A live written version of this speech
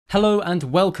Hello and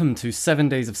welcome to 7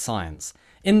 Days of Science.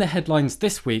 In the headlines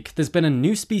this week, there's been a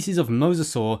new species of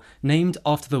Mosasaur named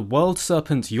after the World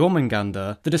Serpent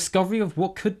Jormungandr, the discovery of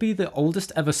what could be the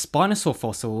oldest ever spinosaur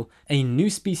fossil, a new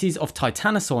species of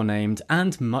titanosaur named,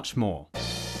 and much more.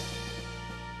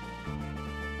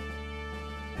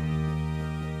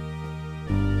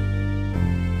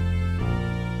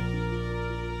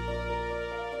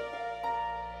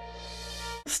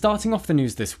 Starting off the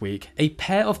news this week, a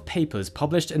pair of papers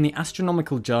published in the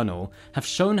Astronomical Journal have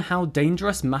shown how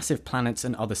dangerous massive planets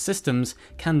and other systems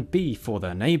can be for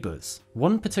their neighbours.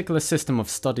 One particular system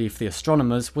of study for the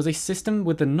astronomers was a system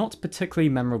with the not particularly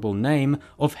memorable name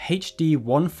of HD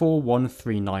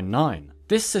 141399.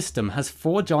 This system has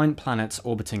 4 giant planets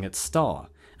orbiting its star,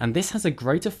 and this has a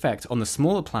great effect on the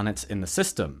smaller planets in the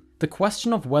system. The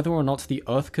question of whether or not the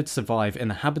Earth could survive in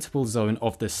the habitable zone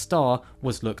of this star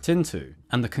was looked into,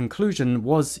 and the conclusion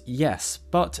was yes,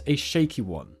 but a shaky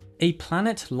one. A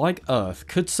planet like Earth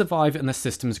could survive in the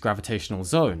system's gravitational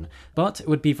zone, but it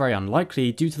would be very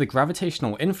unlikely due to the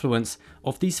gravitational influence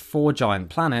of these 4 giant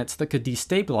planets that could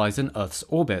destabilize an Earth's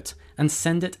orbit and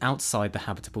send it outside the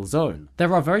habitable zone.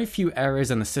 There are very few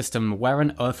areas in the system where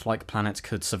an Earth-like planet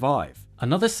could survive.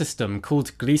 Another system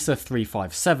called Gliese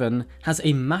 357 has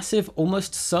a massive,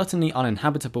 almost certainly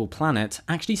uninhabitable planet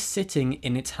actually sitting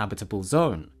in its habitable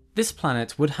zone. This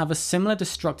planet would have a similar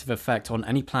destructive effect on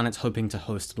any planet hoping to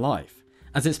host life,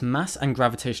 as its mass and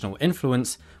gravitational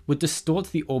influence would distort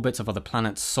the orbits of other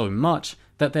planets so much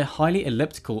that their highly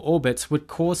elliptical orbits would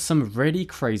cause some really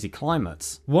crazy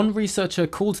climates. One researcher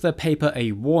called their paper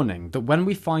a warning that when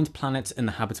we find planets in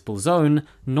the habitable zone,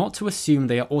 not to assume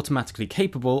they are automatically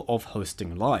capable of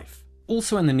hosting life.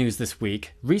 Also in the news this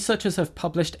week, researchers have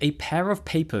published a pair of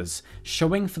papers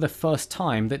showing for the first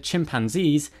time that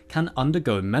chimpanzees can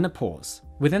undergo menopause.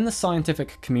 Within the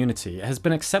scientific community, it has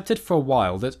been accepted for a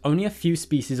while that only a few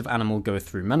species of animal go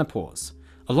through menopause.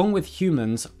 Along with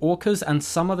humans, orcas and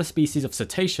some other species of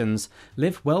cetaceans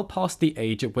live well past the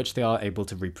age at which they are able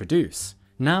to reproduce.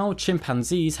 Now,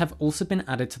 chimpanzees have also been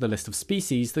added to the list of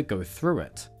species that go through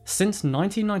it. Since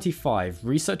 1995,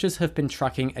 researchers have been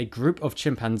tracking a group of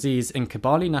chimpanzees in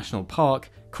Kibale National Park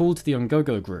called the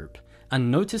Ngoko group,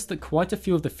 and noticed that quite a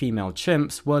few of the female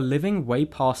chimps were living way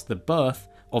past the birth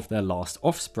of their last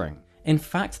offspring. In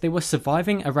fact, they were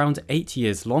surviving around 8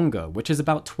 years longer, which is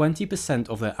about 20%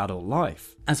 of their adult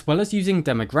life. As well as using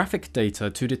demographic data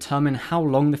to determine how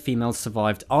long the females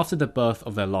survived after the birth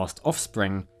of their last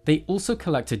offspring, they also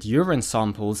collected urine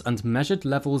samples and measured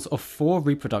levels of 4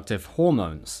 reproductive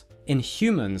hormones. In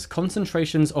humans,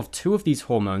 concentrations of 2 of these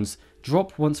hormones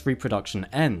drop once reproduction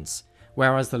ends,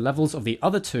 whereas the levels of the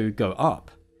other 2 go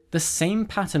up. The same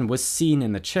pattern was seen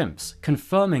in the chimps,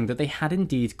 confirming that they had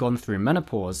indeed gone through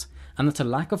menopause, and that a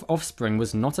lack of offspring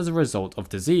was not as a result of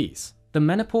disease. The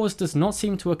menopause does not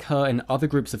seem to occur in other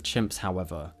groups of chimps,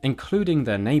 however, including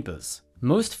their neighbours.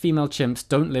 Most female chimps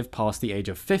don't live past the age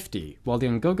of 50, while the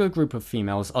Ngoko group of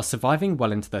females are surviving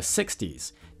well into their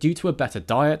 60s, due to a better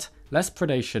diet, less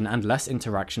predation, and less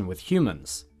interaction with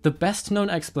humans. The best known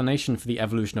explanation for the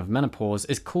evolution of menopause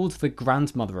is called the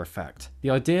grandmother effect,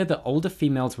 the idea that older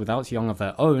females without young of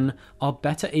their own are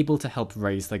better able to help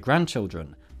raise their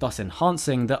grandchildren, thus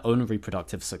enhancing their own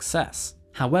reproductive success.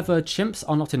 However, chimps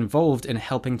are not involved in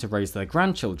helping to raise their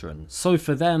grandchildren, so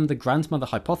for them the grandmother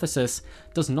hypothesis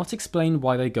does not explain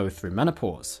why they go through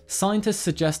menopause. Scientists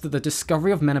suggest that the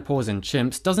discovery of menopause in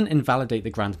chimps doesn't invalidate the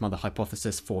grandmother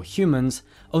hypothesis for humans,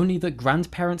 only that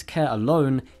grandparent care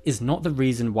alone is not the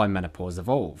reason why menopause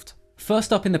evolved.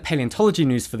 First up in the paleontology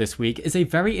news for this week is a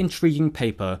very intriguing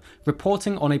paper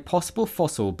reporting on a possible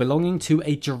fossil belonging to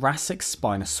a Jurassic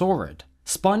spinosaurid.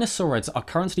 Spinosaurids are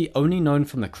currently only known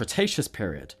from the Cretaceous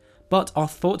period, but are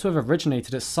thought to have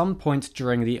originated at some point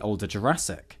during the older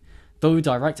Jurassic, though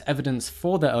direct evidence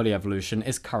for their early evolution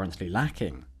is currently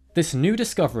lacking. This new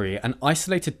discovery, an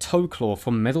isolated toe claw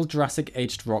from Middle Jurassic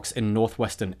aged rocks in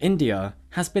northwestern India,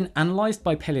 has been analysed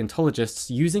by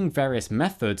paleontologists using various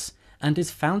methods and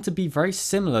is found to be very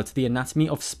similar to the anatomy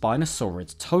of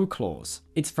Spinosaurid toe claws.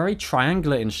 It's very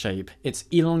triangular in shape, it's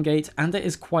elongate, and it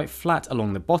is quite flat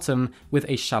along the bottom with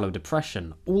a shallow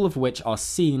depression, all of which are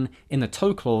seen in the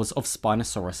toe claws of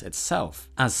Spinosaurus itself.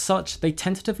 As such, they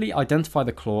tentatively identify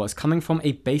the claw as coming from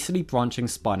a basally branching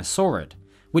Spinosaurid,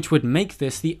 which would make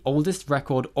this the oldest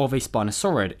record of a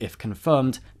Spinosaurid if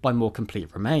confirmed by more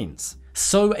complete remains.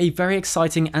 So a very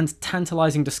exciting and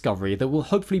tantalizing discovery that will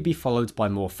hopefully be followed by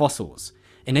more fossils,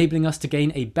 enabling us to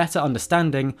gain a better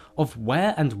understanding of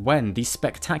where and when these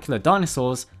spectacular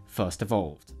dinosaurs first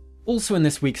evolved. Also in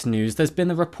this week's news, there's been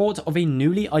the report of a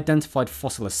newly identified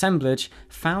fossil assemblage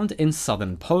found in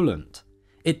southern Poland.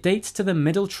 It dates to the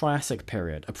Middle Triassic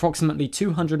period, approximately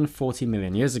 240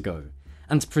 million years ago,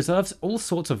 and preserves all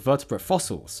sorts of vertebrate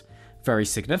fossils, very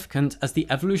significant as the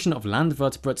evolution of land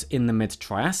vertebrates in the Mid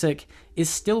Triassic is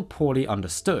still poorly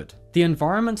understood. The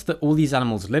environment that all these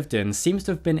animals lived in seems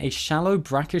to have been a shallow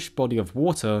brackish body of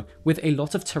water with a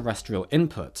lot of terrestrial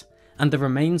input, and the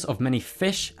remains of many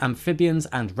fish, amphibians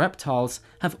and reptiles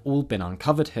have all been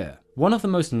uncovered here. One of the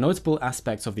most notable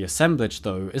aspects of the assemblage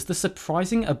though is the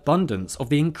surprising abundance of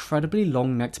the incredibly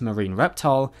long-necked marine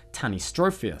reptile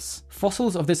Tanystropheus.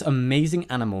 Fossils of this amazing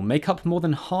animal make up more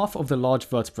than half of the large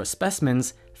vertebrate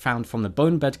specimens found from the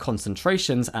bone bed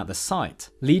concentrations at the site,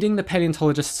 leading the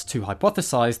paleontologists to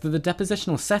hypothesize that the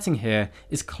depositional setting here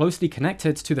is closely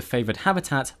connected to the favoured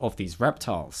habitat of these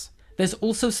reptiles. There's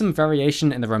also some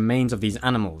variation in the remains of these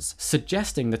animals,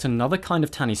 suggesting that another kind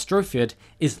of Tanystropheid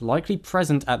is likely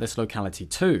present at this locality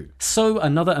too. So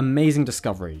another amazing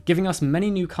discovery, giving us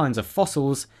many new kinds of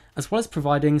fossils, as well as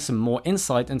providing some more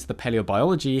insight into the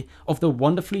paleobiology of the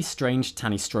wonderfully strange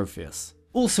Tanystropheus.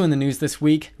 Also in the news this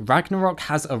week, Ragnarok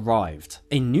has arrived.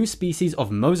 A new species of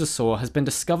Mosasaur has been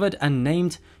discovered and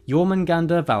named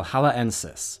Jormungandr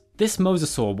walhallaensis. This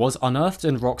mosasaur was unearthed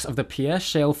in rocks of the Pierre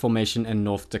Shale Formation in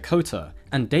North Dakota,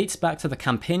 and dates back to the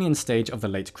Campanian stage of the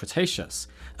late Cretaceous,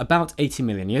 about 80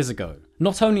 million years ago.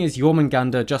 Not only is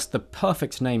Jormungandr just the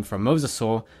perfect name for a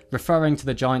mosasaur, referring to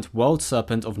the giant World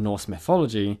Serpent of Norse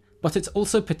mythology, but it's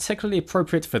also particularly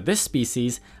appropriate for this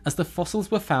species as the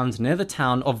fossils were found near the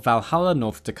town of Valhalla,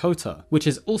 North Dakota, which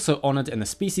is also honoured in the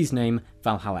species name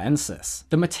walhallaensis.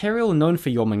 The material known for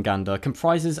Jormungandr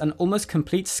comprises an almost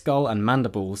complete skull and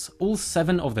mandibles, all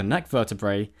 7 of the neck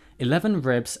vertebrae, 11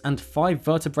 ribs and 5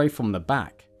 vertebrae from the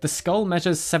back. The skull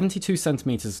measures 72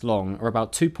 centimeters long, or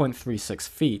about 2.36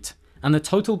 feet, and the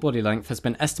total body length has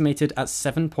been estimated at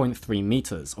 7.3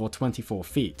 meters, or 24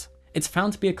 feet. It's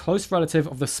found to be a close relative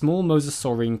of the small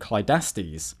mosasaurine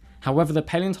Clydastes. However, the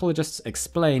paleontologists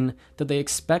explain that they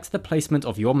expect the placement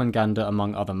of Jormungandr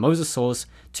among other mosasaurs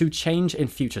to change in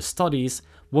future studies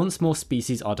once more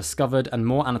species are discovered and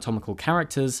more anatomical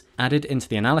characters added into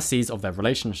the analyses of their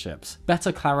relationships,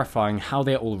 better clarifying how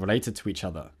they are all related to each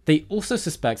other. They also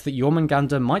suspect that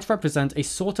Jormungandr might represent a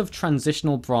sort of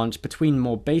transitional branch between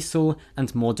more basal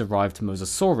and more derived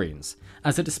mosasaurines,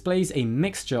 as it displays a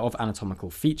mixture of anatomical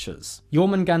features.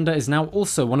 Jormungandr is now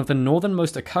also one of the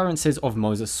northernmost occurrences of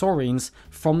mosasaurines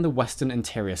from the western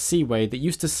interior seaway that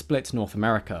used to split North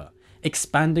America,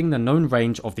 expanding the known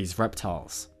range of these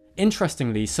reptiles.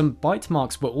 Interestingly, some bite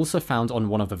marks were also found on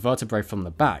one of the vertebrae from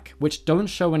the back, which don't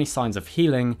show any signs of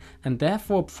healing and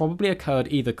therefore probably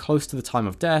occurred either close to the time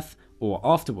of death or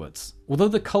afterwards. Although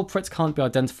the culprits can't be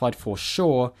identified for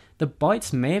sure, the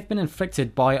bites may have been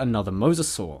inflicted by another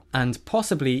mosasaur, and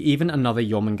possibly even another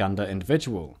Jormungandr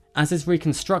individual, as is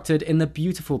reconstructed in the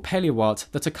beautiful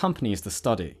paleoart that accompanies the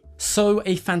study. So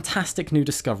a fantastic new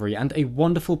discovery and a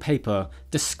wonderful paper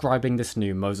describing this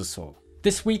new mosasaur.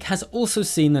 This week has also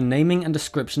seen the naming and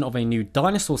description of a new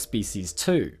dinosaur species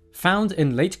too. Found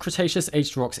in late Cretaceous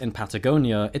aged rocks in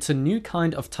Patagonia, it's a new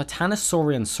kind of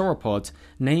titanosaurian sauropod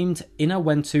named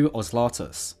Inawentu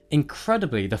oslatus.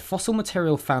 Incredibly, the fossil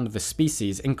material found of this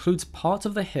species includes part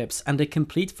of the hips and a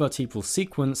complete vertebral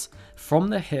sequence from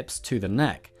the hips to the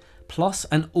neck, plus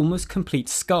an almost complete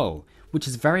skull, which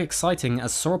is very exciting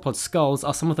as sauropod skulls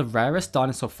are some of the rarest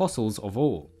dinosaur fossils of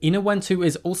all. Inawentu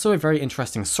is also a very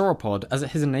interesting sauropod as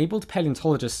it has enabled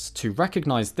paleontologists to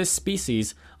recognize this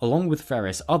species, along with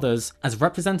various others, as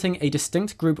representing a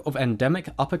distinct group of endemic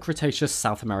Upper Cretaceous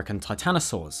South American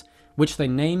titanosaurs, which they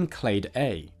name Clade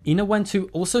A. Inawentu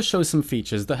also shows some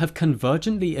features that have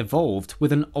convergently evolved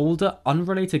with an older,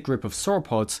 unrelated group of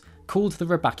sauropods called the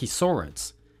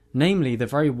Rhybachisaurids, namely the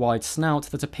very wide snout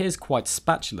that appears quite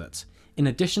spatulate, in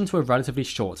addition to a relatively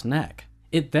short neck.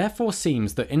 It therefore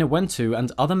seems that Inawentu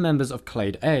and other members of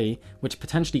Clade A, which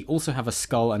potentially also have a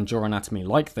skull and jaw anatomy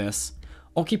like this,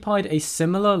 occupied a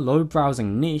similar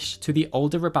low-browsing niche to the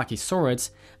older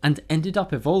Rhybachisaurids and ended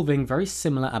up evolving very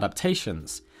similar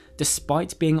adaptations,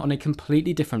 despite being on a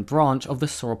completely different branch of the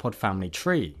sauropod family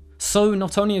tree. So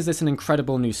not only is this an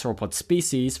incredible new sauropod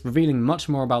species, revealing much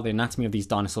more about the anatomy of these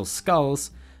dinosaur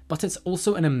skulls, but it's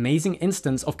also an amazing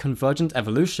instance of convergent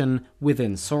evolution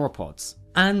within sauropods.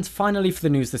 And finally for the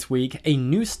news this week, a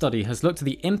new study has looked at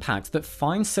the impact that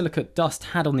fine silicate dust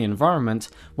had on the environment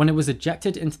when it was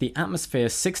ejected into the atmosphere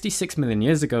 66 million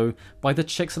years ago by the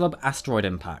Chicxulub asteroid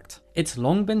impact. It's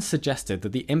long been suggested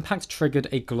that the impact triggered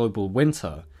a global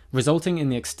winter, resulting in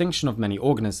the extinction of many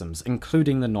organisms,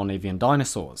 including the non-avian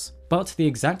dinosaurs. But the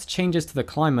exact changes to the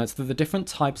climate that the different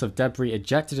types of debris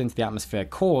ejected into the atmosphere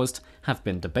caused have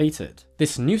been debated.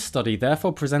 This new study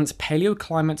therefore presents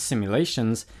paleoclimate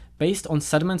simulations based on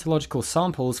sedimentological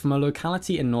samples from a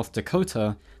locality in North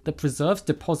Dakota that preserves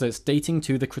deposits dating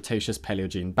to the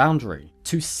Cretaceous-Paleogene boundary,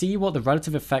 to see what the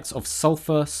relative effects of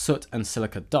sulfur, soot, and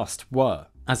silicate dust were.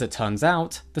 As it turns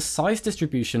out, the size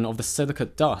distribution of the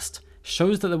silicate dust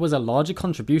shows that there was a larger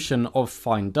contribution of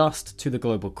fine dust to the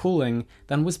global cooling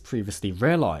than was previously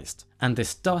realized, and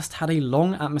this dust had a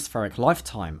long atmospheric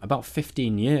lifetime, about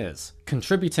 15 years,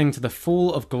 contributing to the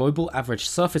fall of global average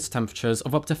surface temperatures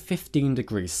of up to 15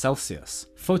 degrees Celsius.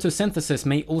 Photosynthesis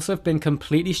may also have been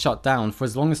completely shut down for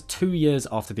as long as 2 years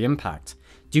after the impact,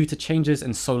 due to changes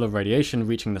in solar radiation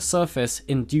reaching the surface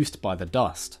induced by the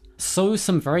dust. So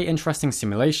some very interesting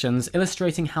simulations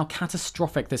illustrating how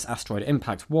catastrophic this asteroid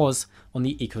impact was on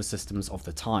the ecosystems of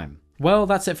the time. Well,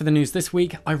 that's it for the news this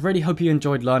week. I really hope you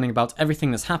enjoyed learning about everything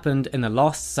that's happened in the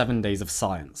last 7 days of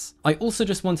science. I also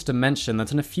just wanted to mention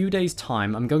that in a few days'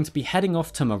 time I'm going to be heading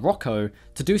off to Morocco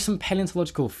to do some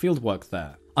paleontological fieldwork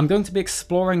there. I'm going to be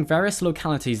exploring various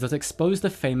localities that expose the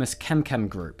famous Chemchem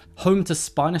group, home to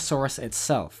Spinosaurus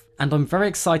itself, and I'm very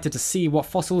excited to see what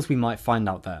fossils we might find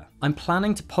out there. I'm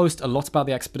planning to post a lot about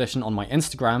the expedition on my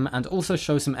Instagram and also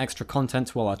show some extra content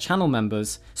to all our channel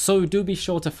members, so do be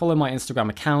sure to follow my Instagram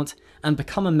account and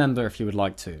become a member if you would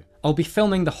like to. I'll be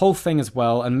filming the whole thing as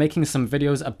well and making some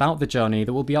videos about the journey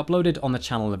that will be uploaded on the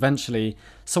channel eventually,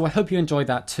 so I hope you enjoy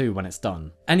that too when it's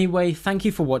done. Anyway, thank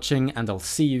you for watching and I'll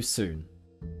see you soon.